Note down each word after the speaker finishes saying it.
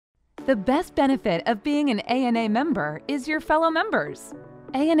The best benefit of being an ANA member is your fellow members.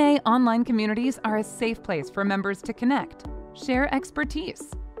 ANA online communities are a safe place for members to connect, share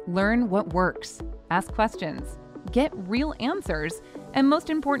expertise, learn what works, ask questions, get real answers, and most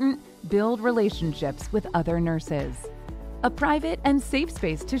important, build relationships with other nurses. A private and safe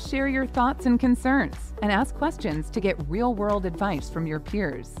space to share your thoughts and concerns and ask questions to get real-world advice from your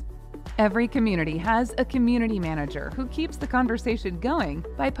peers. Every community has a community manager who keeps the conversation going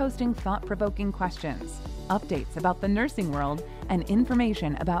by posting thought-provoking questions, updates about the nursing world, and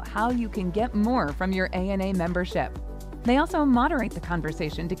information about how you can get more from your ANA membership. They also moderate the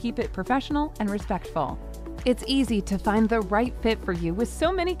conversation to keep it professional and respectful. It's easy to find the right fit for you with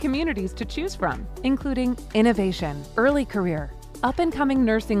so many communities to choose from, including innovation, early career, up-and-coming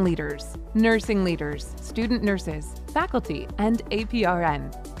nursing leaders, student nurses, faculty, and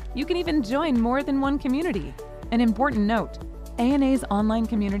APRN. You can even join more than one community. An important note, ANA's online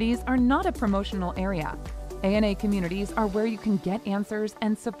communities are not a promotional area. ANA communities are where you can get answers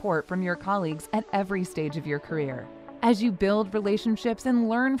and support from your colleagues at every stage of your career. As you build relationships and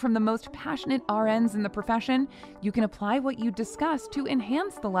learn from the most passionate RNs in the profession, you can apply what you discuss to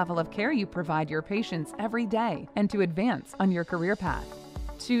enhance the level of care you provide your patients every day and to advance on your career path.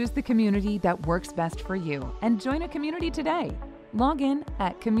 Choose the community that works best for you and join a community today. Log in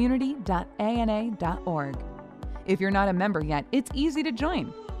at community.ana.org. If you're not a member yet, it's easy to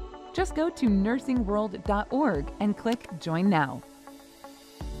join. Just go to nursingworld.org and click Join Now.